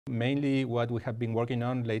Mainly what we have been working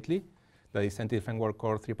on lately, that is Entity Framework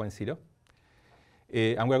Core 3.0.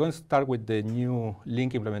 And we're going to start with the new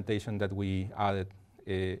Link implementation that we added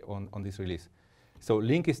on this release. So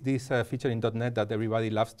Link is this feature in .NET that everybody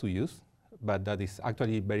loves to use, but that is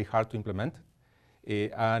actually very hard to implement.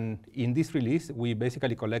 And in this release, we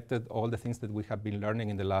basically collected all the things that we have been learning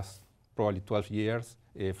in the last probably 12 years,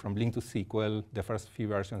 from Link to SQL, the first few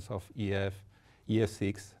versions of EF,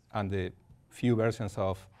 EF6, and the few versions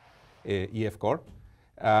of EF Core.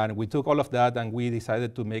 And we took all of that and we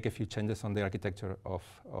decided to make a few changes on the architecture of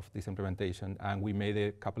this implementation. And we made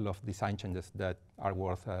a couple of design changes that are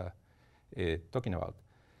worth talking about.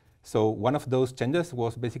 So one of those changes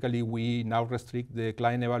was basically we now restrict the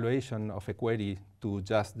client evaluation of a query to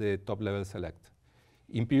just the top level select.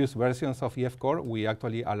 In previous versions of EF Core, we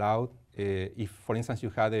actually allowed, if for instance you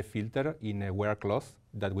had a filter in a where clause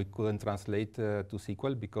that we couldn't translate to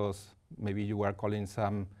SQL because maybe you were calling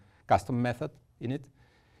some custom method in it,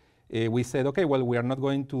 we said, okay, well, we are not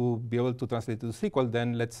going to be able to translate to SQL,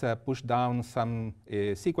 then let's push down some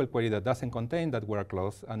SQL query that doesn't contain that where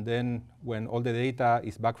clause, and then when all the data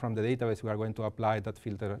is back from the database, we are going to apply that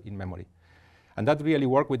filter in memory. And that really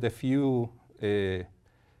worked with a few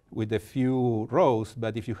rows,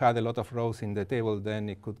 but if you had a lot of rows in the table, then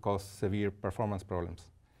it could cause severe performance problems.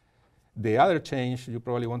 The other change you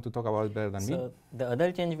probably want to talk about better than me. So the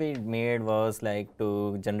other change we made was like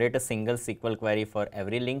to generate a single SQL query for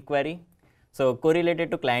every link query. So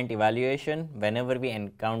correlated to client evaluation, whenever we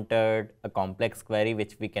encountered a complex query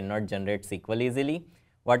which we cannot generate SQL easily,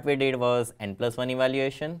 what we did was n+1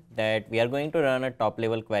 evaluation, that we are going to run a top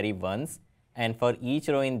level query once, and for each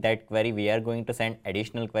row in that query we are going to send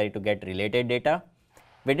additional query to get related data.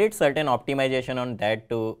 We did certain optimization on that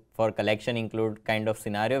to, for collection include kind of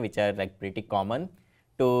scenario which are like pretty common,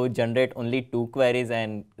 to generate only 2 queries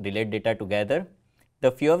and relate data together.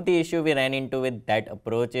 The few of the issue we ran into with that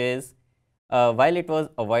approach is, while it was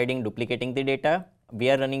avoiding duplicating the data,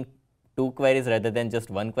 we are running 2 queries rather than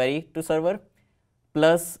just 1 query to server.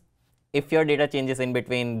 Plus, if your data changes in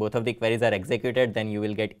between both of the queries are executed, then you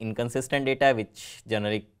will get inconsistent data, which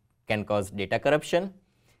generally can cause data corruption.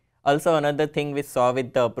 Also, another thing we saw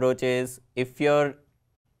with the approach is, if your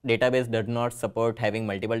database does not support having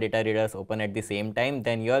multiple data readers open at the same time,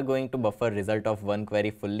 then you are going to buffer result of one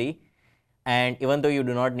query fully. And even though you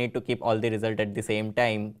do not need to keep all the result at the same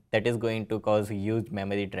time, that is going to cause huge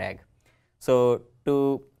memory drag. So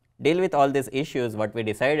to deal with all these issues, what we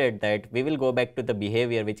decided that we will go back to the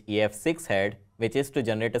behavior which EF6 had, which is to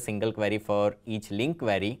generate a single query for each link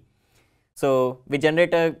query. So we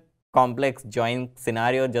generate a complex join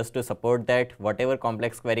scenario just to support that. Whatever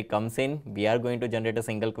complex query comes in, we are going to generate a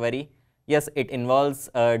single query. Yes, it involves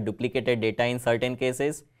duplicated data in certain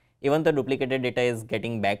cases. Even the duplicated data is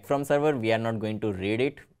getting back from server, we are not going to read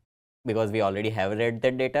it because we already have read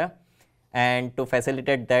that data. And to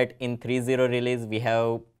facilitate that, in 3.0 release, we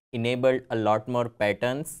have enabled a lot more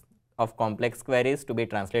patterns of complex queries to be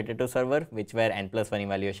translated to server, which were n+1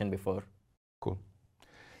 evaluation before. Cool.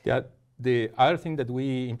 Yeah. The other thing that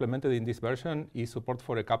we implemented in this version is support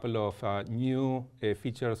for a couple of new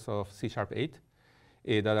features of C# 8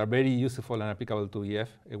 that are very useful and applicable to EF.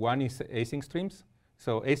 One is async streams.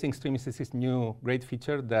 So async streams is this new great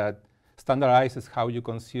feature that standardizes how you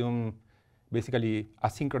consume basically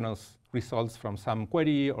asynchronous results from some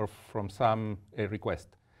query or from some request.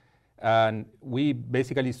 And we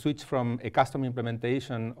basically switch from a custom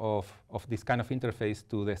implementation of this kind of interface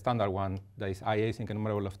to the standard one that is iasync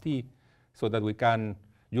enumerable of t, so that we can,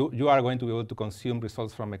 you are going to be able to consume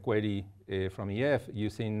results from a query from EF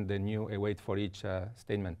using the new await for each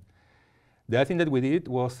statement. The other thing that we did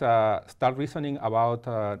was start reasoning about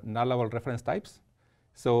nullable reference types.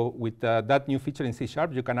 So with that new feature in C#,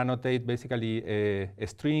 you can annotate basically a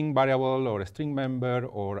string variable or a string member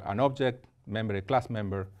or an object member, a class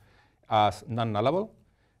member, as non-nullable,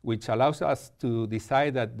 which allows us to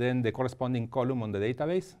decide that then the corresponding column on the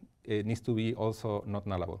database needs to be also not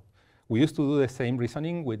nullable. We used to do the same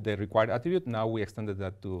reasoning with the required attribute. Now we extended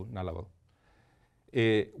that to nullable.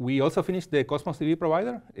 We also finished the Cosmos DB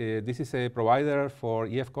provider. This is a provider for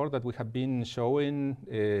EF Core that we have been showing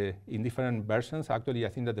in different versions. Actually, I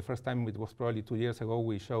think that the first time it was probably 2 years ago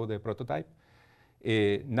we showed the prototype.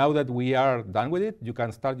 Now that we are done with it, you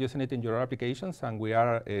can start using it in your applications, and we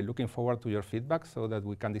are looking forward to your feedback so that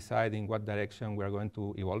we can decide in what direction we are going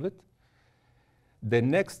to evolve it. The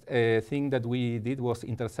next thing that we did was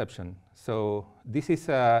interception. So this is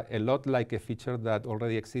a lot like a feature that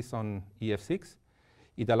already exists on EF6.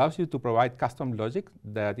 It allows you to provide custom logic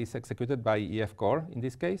that is executed by EF Core in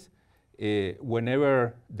this case,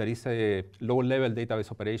 whenever there is a low-level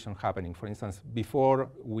database operation happening, for instance, before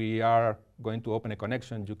we are going to open a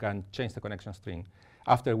connection, you can change the connection string.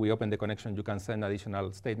 After we open the connection, you can send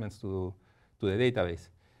additional statements to the database.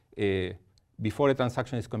 Before a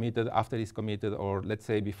transaction is committed, after it's committed, or let's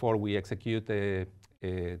say before we execute a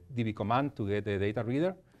DB command to get a data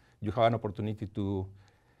reader, you have an opportunity to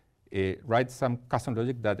write some custom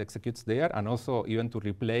logic that executes there, and also even to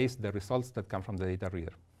replace the results that come from the data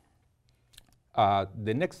reader.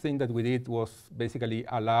 The next thing that we did was basically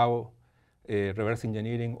allow reverse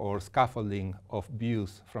engineering or scaffolding of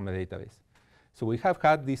views from a database. So we have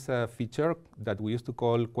had this feature that we used to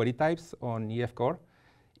call query types on EF Core.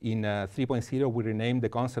 In 3.0, we renamed the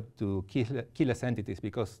concept to keyless entities,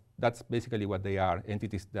 because that's basically what they are,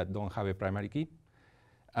 entities that don't have a primary key.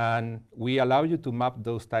 And we allow you to map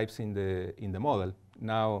those types in the model.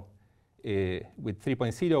 Now, with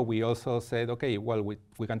 3.0, we also said, OK, well,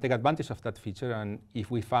 we can take advantage of that feature. And if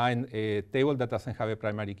we find a table that doesn't have a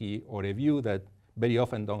primary key, or a view that very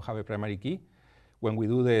often don't have a primary key, when we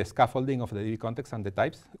do the scaffolding of the DB context and the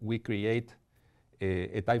types, we create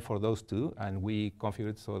a type for those two, and we configure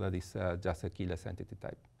it so that it's just a keyless entity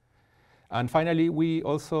type. And finally, we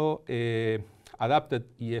also adapted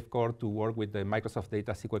EF Core to work with the Microsoft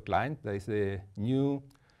Data SQL client. There is a new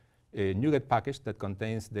NuGet package that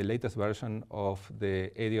contains the latest version of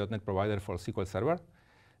the AD.NET provider for SQL Server.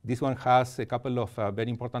 This one has a couple of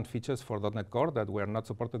very important features for .NET Core that were not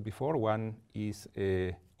supported before. One is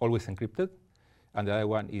always encrypted, and the other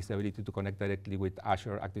one is the ability to connect directly with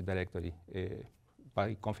Azure Active Directory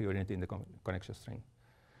by configuring it in the connection string.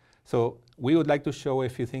 So we would like to show a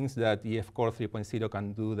few things that EF Core 3.0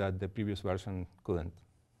 can do that the previous version couldn't.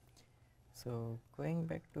 So going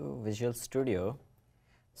back to Visual Studio,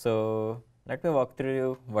 so let me walk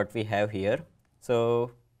through what we have here.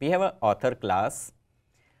 So we have an author class.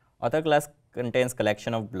 Author class contains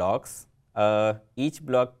collection of blocks. Each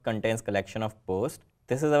block contains collection of posts.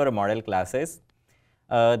 This is our model classes.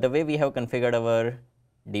 The way we have configured our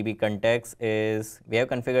DB context is we have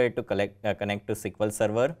configured it to connect to SQL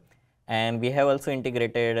Server, and we have also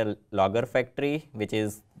integrated a logger factory, which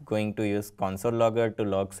is going to use console logger to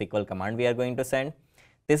log SQL command we are going to send.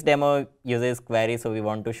 This demo uses query, so we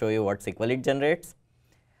want to show you what SQL it generates.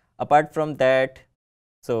 Apart from that,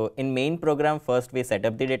 so in main program, first we set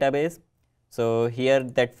up the database. So here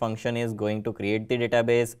that function is going to create the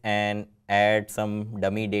database and add some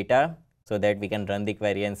dummy data, so that we can run the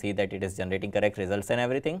query and see that it is generating correct results and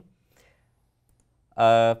everything.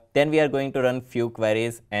 Then we are going to run few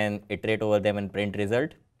queries and iterate over them and print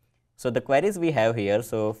result. So the queries we have here,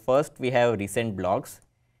 so first we have recent blogs.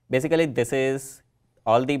 Basically this is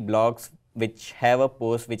all the blogs which have a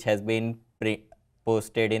post which has been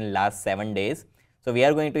posted in last 7 days. So we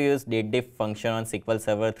are going to use datediff function on SQL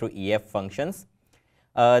Server through EF functions.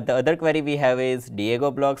 The other query we have is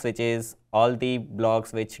Diego blogs, which is all the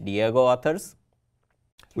blogs which Diego authors.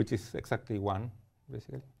 Which is exactly one,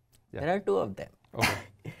 basically. Yeah. There are 2 of them.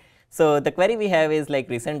 Okay. So the query we have is like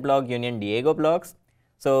recent blog union Diego blogs.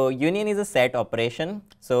 So union is a set operation.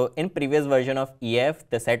 So in previous version of EF,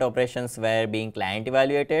 the set operations were being client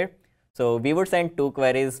evaluated. So we would send 2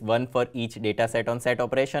 queries, one for each data set on set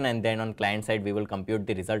operation, and then on client side we will compute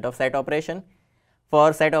the result of set operation.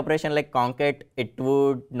 For set operation like concat, it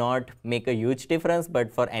would not make a huge difference,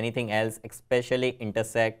 but for anything else, especially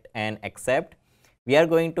intersect and accept, we are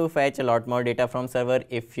going to fetch a lot more data from server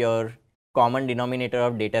if your common denominator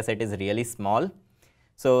of data set is really small.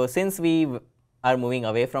 So since we are moving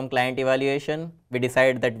away from client evaluation, we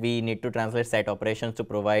decided that we need to translate set operations to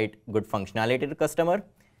provide good functionality to customer.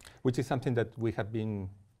 Which is something that we have been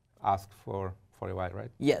asked for a while, right?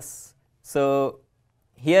 Yes. So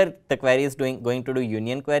here the query is going to do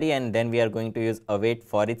union query, and then we are going to use await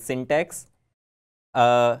for its syntax.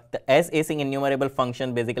 The asAsync enumerable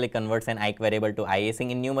function basically converts an IC variable to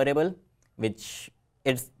iAsync enumerable, which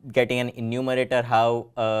it's getting an enumerator how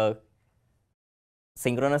a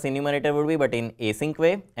synchronous enumerator would be, but in async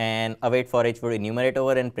way, and await for each would enumerate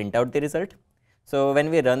over and print out the result. So when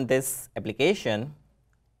we run this application,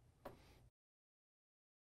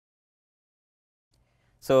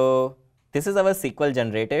 so this is our SQL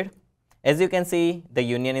generated. As you can see, the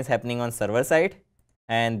union is happening on server side,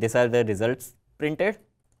 and these are the results printed.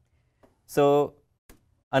 So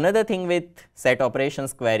another thing with set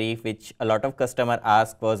operations query, which a lot of customer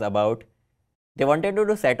asked, was about they wanted to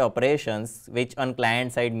do set operations, which on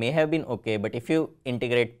client side may have been okay, but if you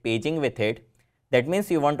integrate paging with it, that means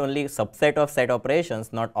you want only subset of set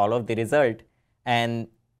operations, not all of the result. And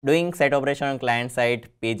doing set operation on client side,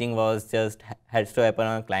 paging was has to happen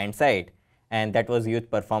on client side, and that was huge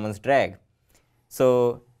performance drag.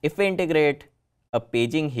 So if we integrate a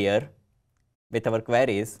paging here with our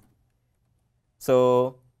queries,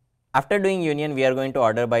 so after doing union, we are going to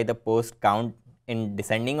order by the post count in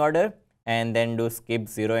descending order and then do skip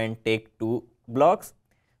 0 and take 2 blocks.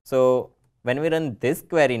 So when we run this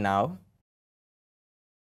query now,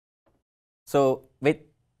 so with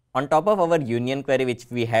on top of our union query which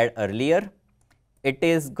we had earlier, it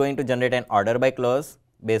is going to generate an order by clause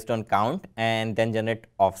based on count and then generate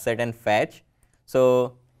offset and fetch.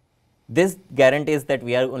 So this guarantees that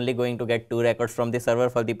we are only going to get 2 records from the server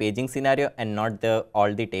for the paging scenario and not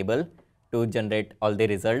all the table to generate all the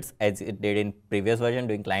results as it did in previous version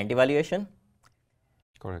doing client evaluation.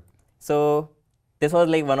 Correct. So this was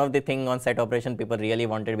like one of the thing on set operation people really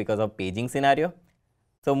wanted because of paging scenario.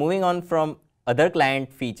 So moving on from other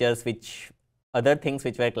client features, other things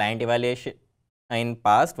which were client evaluation in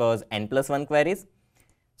past was n+1 queries.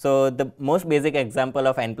 So the most basic example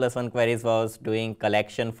of n+1 queries was doing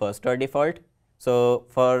collection first or default. So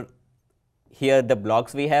for here the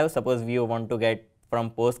blocks we have, suppose we want to get from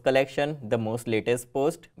post collection the most latest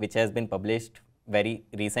post which has been published very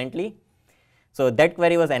recently. So that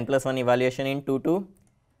query was n+1 evaluation in 2.2.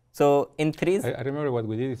 So in 3. I remember what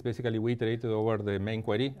we did is basically we iterated over the main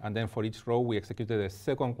query, and then for each row we executed a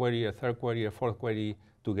second query, a third query, a fourth query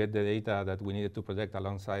to get the data that we needed to project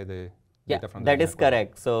alongside the data from the that is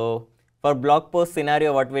correct. So for blog post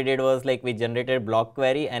scenario, what we did was like we generated block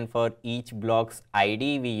query, and for each block's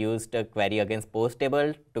ID we used a query against post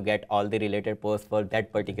table to get all the related posts for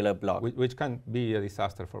that particular block. Which can be a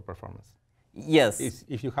disaster for performance. Yes.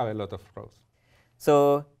 If you have a lot of rows.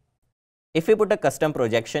 So if we put a custom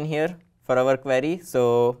projection here for our query,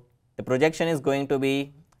 so the projection is going to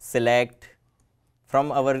be select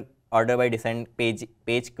from our order by descent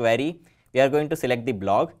page query, we are going to select the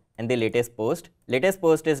blog and the latest post. Latest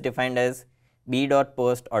post is defined as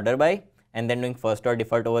b.post order by and then doing first or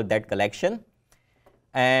default over that collection.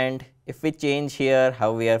 And if we change here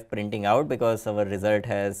how we are printing out, because our result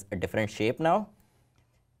has a different shape now.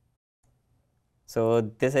 So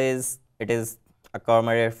it is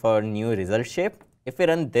accommodated for new result shape. If we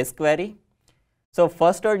run this query, so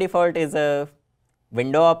first or default is a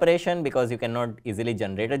window operation because you cannot easily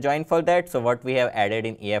generate a join for that. So what we have added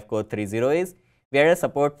in EF Core 3.0 is we added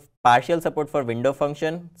partial support for window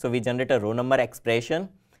function. So we generate a row number expression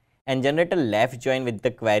and generate a left join with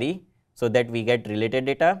the query so that we get related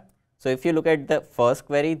data. So if you look at the first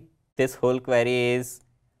query, this whole query is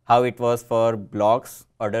how it was for blocks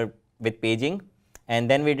order with paging. And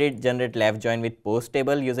then we did generate left join with post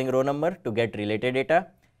table using row number to get related data.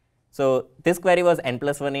 So this query was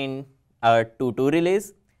n+1 in our 2.2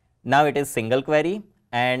 release. Now it is single query,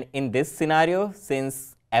 and in this scenario,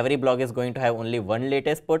 since every block is going to have only one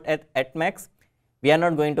latest put at max, we are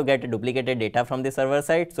not going to get duplicated data from the server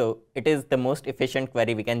side. So it is the most efficient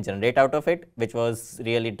query we can generate out of it, which was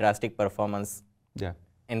really drastic performance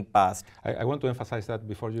in past. I want to emphasize that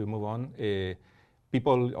before you move on.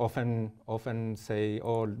 People often say,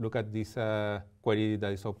 oh, look at this query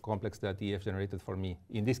that is so complex that EF generated for me.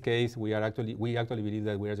 In this case, we actually believe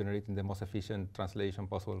that we are generating the most efficient translation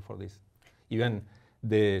possible for this. Even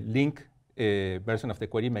the link version of the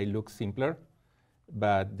query may look simpler,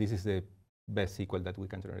 but this is the best SQL that we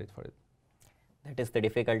can generate for it. That is the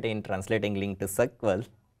difficulty in translating link to SQL.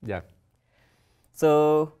 Yeah.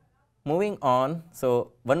 So moving on,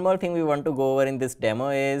 so one more thing we want to go over in this demo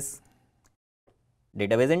is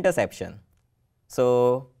database interception.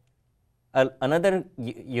 So another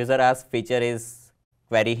user asked feature is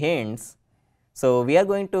query hints. So we are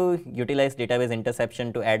going to utilize database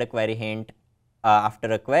interception to add a query hint after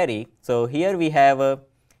a query. So here we have a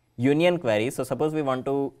union query. So suppose we want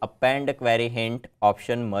to append a query hint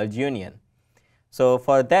option merge union. So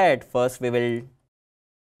for that, first we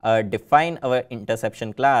will define our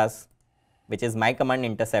interception class, which is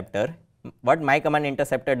myCommandInterceptor. What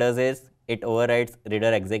myCommandInterceptor does is it overrides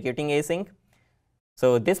reader executing async.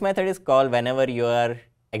 So this method is called whenever you are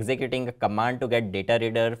executing a command to get data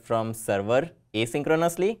reader from server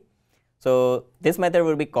asynchronously. So this method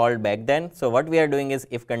will be called back then. So what we are doing is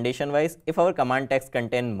if condition wise, if our command text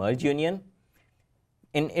contain merge union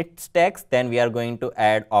in its text, then we are going to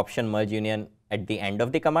add option merge union at the end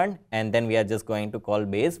of the command, and then we are just going to call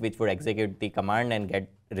base, which would execute the command and get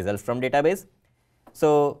results from database.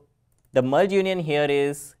 So the merge union here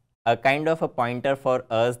is a kind of a pointer for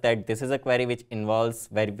us that this is a query which involves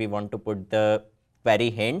where we want to put the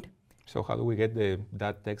query hint. So how do we get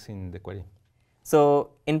that text in the query?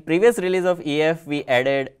 So in previous release of EF, we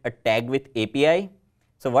added a tag with API.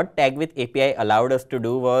 So what tag with API allowed us to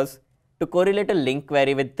do was to correlate a link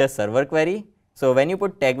query with the server query. So when you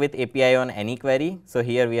put tag with API on any query, so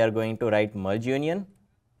here we are going to write merge union.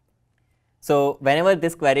 So whenever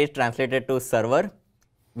this query is translated to server,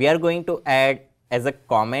 we are going to add as a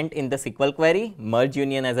comment in the SQL query, merge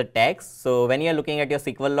union as a text. So when you are looking at your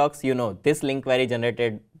SQL logs, you know this link query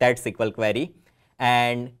generated that SQL query,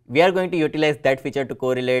 and we are going to utilize that feature to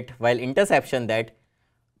correlate while interception that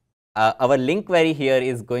our link query here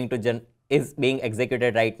is going to is being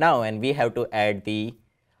executed right now, and we have to add the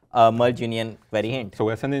merge union query hint. So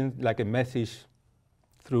we're sending like a message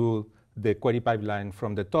through the query pipeline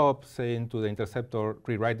from the top, saying to the interceptor,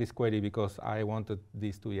 rewrite this query because I wanted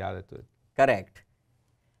this to be added to it. Correct.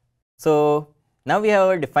 So now we have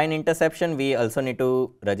our defined interception. We also need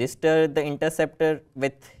to register the interceptor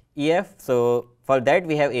with EF. So for that,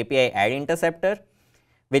 we have API add interceptor,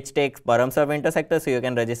 which takes params of interceptor, so you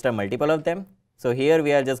can register multiple of them. So here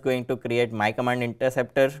we are just going to create my command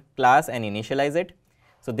interceptor class and initialize it.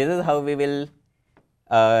 So this is how we will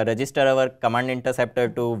register our command interceptor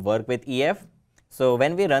to work with EF. So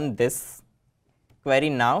when we run this query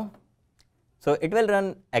now, so it will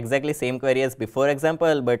run exactly same query as before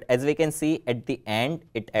example, but as we can see at the end,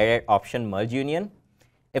 it added option merge union.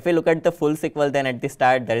 If we look at the full SQL, then at the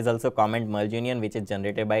start there is also comment merge union, which is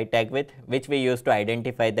generated by tag with, which we use to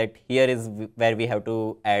identify that here is where we have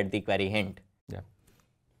to add the query hint. Yeah.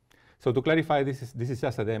 So to clarify, this is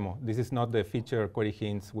just a demo. This is not the feature query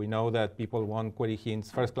hints. We know that people want query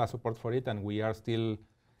hints, first class support for it, and we are still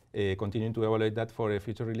continuing to evaluate that for a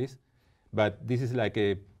future release. But this is like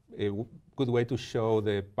a good way to show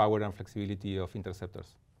the power and flexibility of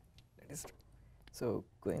interceptors. That is true. So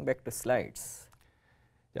going back to slides.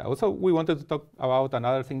 Yeah, also we wanted to talk about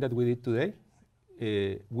another thing that we did today.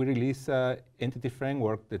 We released Entity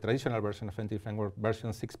Framework, the traditional version of Entity Framework, version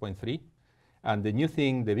 6.3. And the new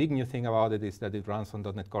thing, the big new thing about it is that it runs on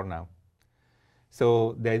 .NET Core now.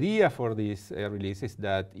 So the idea for this release is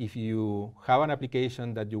that if you have an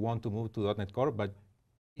application that you want to move to .NET Core, but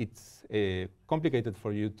it's complicated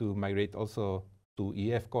for you to migrate also to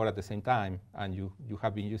EF Core at the same time, and you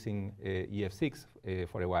have been using EF6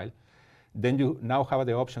 for a while, then you now have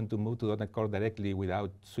the option to move to .NET Core directly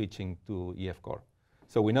without switching to EF Core.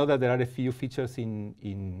 So we know that there are a few features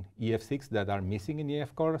in EF6 that are missing in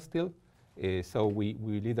EF Core still. So we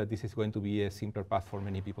believe that this is going to be a simpler path for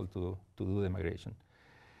many people to do the migration.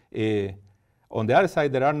 On the other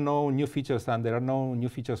side, there are no new features, and there are no new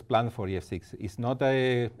features planned for EF6. It's not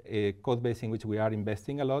a code base in which we are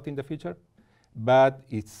investing a lot in the future, but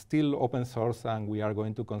it's still open source, and we are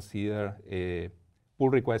going to consider pull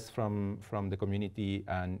requests from the community,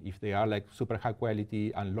 and if they are like super high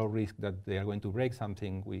quality and low risk that they are going to break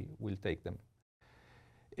something, we will take them.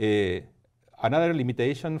 Another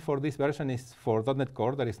limitation for this version is for .NET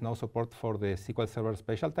Core, there is no support for the SQL Server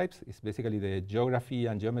special types. It's basically the geography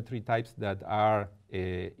and geometry types that are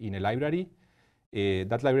in a library.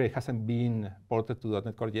 That library hasn't been ported to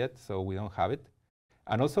 .NET Core yet, so we don't have it.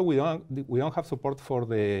 And also, we don't have support for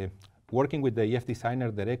the working with the EF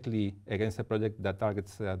Designer directly against a project that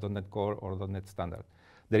targets .NET Core or .NET Standard.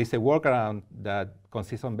 There is a workaround that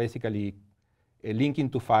consists on basically linking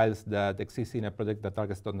to files that exist in a project that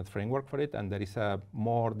targets .NET Framework for it, and there is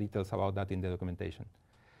more details about that in the documentation.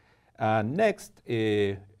 Next,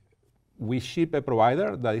 we ship a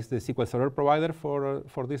provider that is the SQL Server provider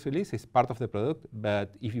for this release. It's part of the product,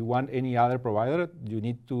 but if you want any other provider, you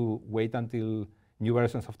need to wait until new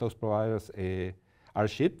versions of those providers are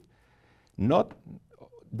shipped.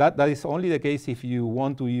 That is only the case if you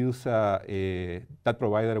want to use that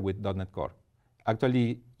provider with .NET Core.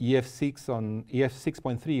 Actually,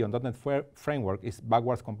 EF6.3 on .NET Framework is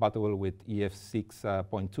backwards compatible with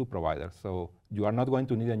EF6.2 provider. So you are not going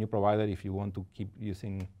to need a new provider if you want to keep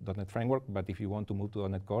using .NET Framework, but if you want to move to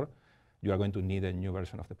 .NET Core, you are going to need a new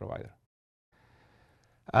version of the provider.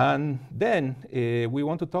 And then we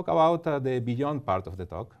want to talk about the beyond part of the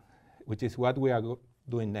talk, which is what we are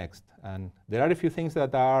doing next. And there are a few things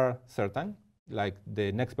that are certain. Like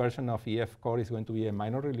the next version of EF Core is going to be a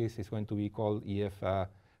minor release. It's going to be called EF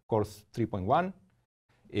Core 3.1.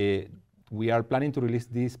 We are planning to release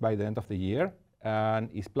this by the end of the year, and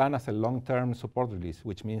it's planned as a long-term support release,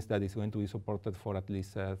 which means that it's going to be supported for at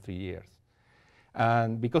least 3 years.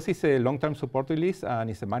 And because it's a long-term support release and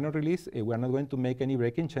it's a minor release, we are not going to make any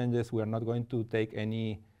breaking changes. We are not going to take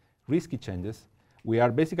any risky changes. We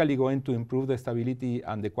are basically going to improve the stability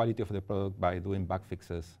and the quality of the product by doing bug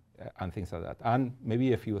fixes and things like that, and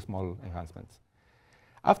maybe a few small enhancements.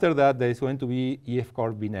 After that, there is going to be EF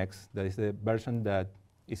Core vNext. That is the version that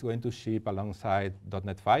is going to ship alongside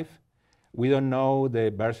 .NET 5. We don't know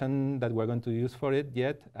the version that we're going to use for it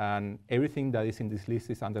yet, and everything that is in this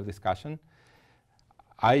list is under discussion.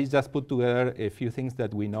 I just put together a few things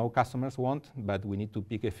that we know customers want, but we need to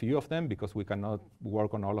pick a few of them because we cannot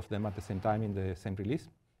work on all of them at the same time in the same release.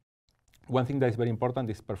 One thing that is very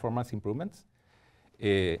important is performance improvements.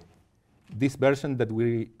 This version that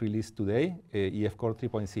we released today, EF Core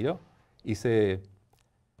 3.0, is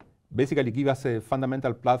basically give us a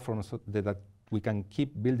fundamental platform so that we can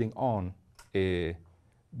keep building on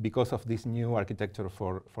because of this new architecture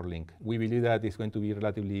for Link. We believe that it's going to be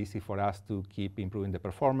relatively easy for us to keep improving the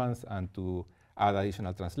performance and to add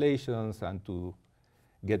additional translations and to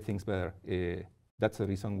get things better. That's the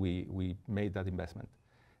reason we made that investment.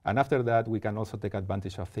 And after that, we can also take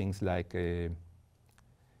advantage of things like the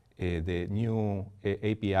new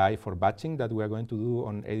API for batching that we are going to do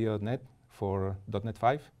on AD.NET for .NET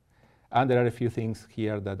 5. And there are a few things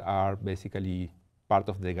here that are basically part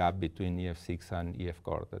of the gap between EF6 and EF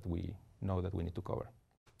Core that we know that we need to cover.